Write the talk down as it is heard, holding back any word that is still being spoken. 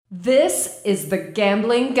This is the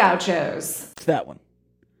Gambling Gauchos. It's that one.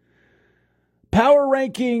 Power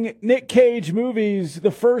ranking Nick Cage movies,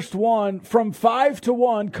 the first one from 5 to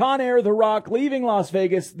 1, Con Air, The Rock, Leaving Las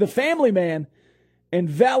Vegas, The Family Man, and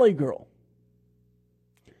Valley Girl.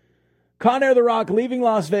 Con Air, The Rock, Leaving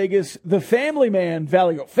Las Vegas, The Family Man,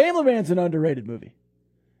 Valley Girl. Family Man's an underrated movie.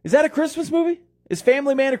 Is that a Christmas movie? Is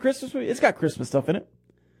Family Man a Christmas movie? It's got Christmas stuff in it.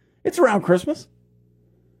 It's around Christmas.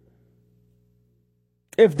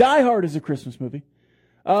 If Die Hard is a Christmas movie,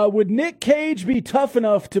 would Nick Cage be tough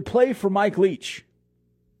enough to play for Mike Leach?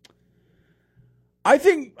 I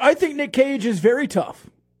think Nick Cage is very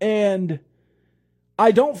tough, and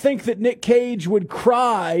I don't think that Nick Cage would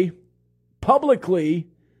cry publicly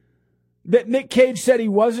that Nick Cage said he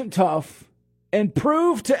wasn't tough and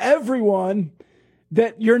prove to everyone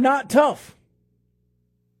that you're not tough.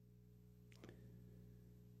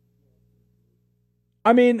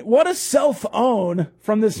 I mean, what a self-own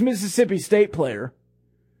from this Mississippi State player.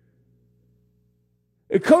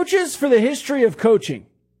 Coaches for the history of coaching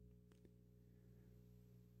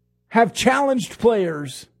have challenged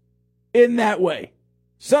players in that way.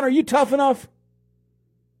 Son, are you tough enough?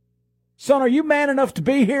 Son, are you man enough to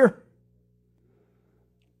be here?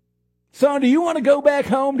 Son, do you want to go back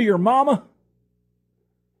home to your mama?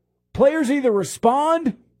 Players either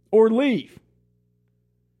respond or leave.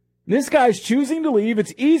 This guy's choosing to leave.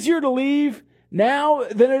 It's easier to leave now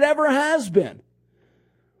than it ever has been.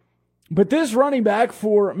 But this running back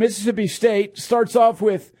for Mississippi State starts off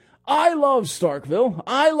with, I love Starkville.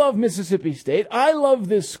 I love Mississippi State. I love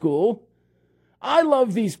this school. I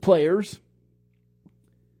love these players.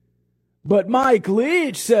 But Mike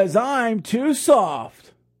Leach says I'm too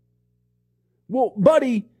soft. Well,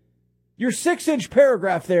 buddy, your 6-inch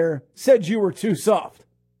paragraph there said you were too soft.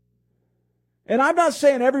 And I'm not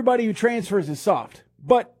saying everybody who transfers is soft,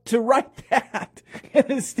 but to write that in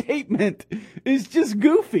a statement is just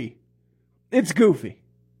goofy. It's goofy.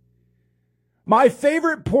 My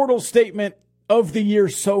favorite portal statement of the year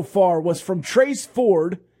so far was from Trace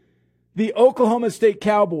Ford, the Oklahoma State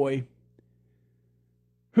Cowboy,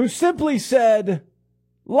 who simply said,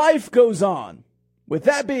 life goes on. With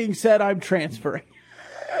that being said, I'm transferring.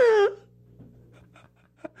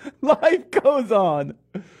 Life goes on.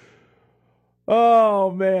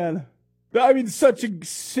 Oh, man. I mean,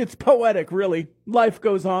 it's poetic, really. Life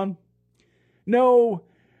goes on. No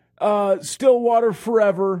Stillwater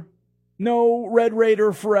forever. No Red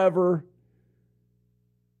Raider forever.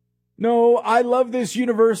 No, I love this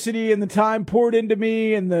university and the time poured into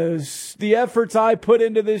me and the efforts I put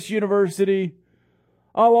into this university.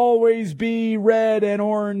 I'll always be red and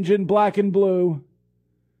orange and black and blue.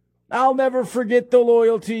 I'll never forget the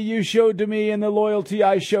loyalty you showed to me and the loyalty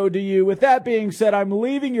I showed to you. With that being said, I'm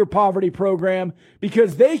leaving your poverty program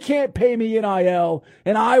because they can't pay me NIL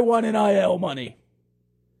and I want NIL money.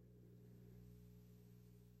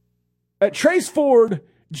 Trace Ford,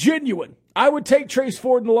 genuine. I would take Trace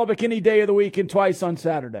Ford in Lubbock any day of the week and twice on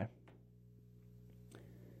Saturday.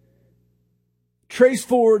 Trace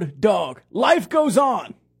Ford, dog. Life goes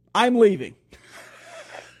on. I'm leaving.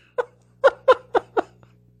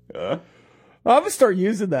 I'm going to start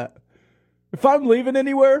using that. If I'm leaving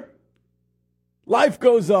anywhere, life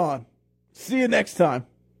goes on. See you next time.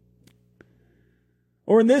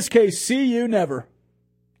 Or in this case, see you never.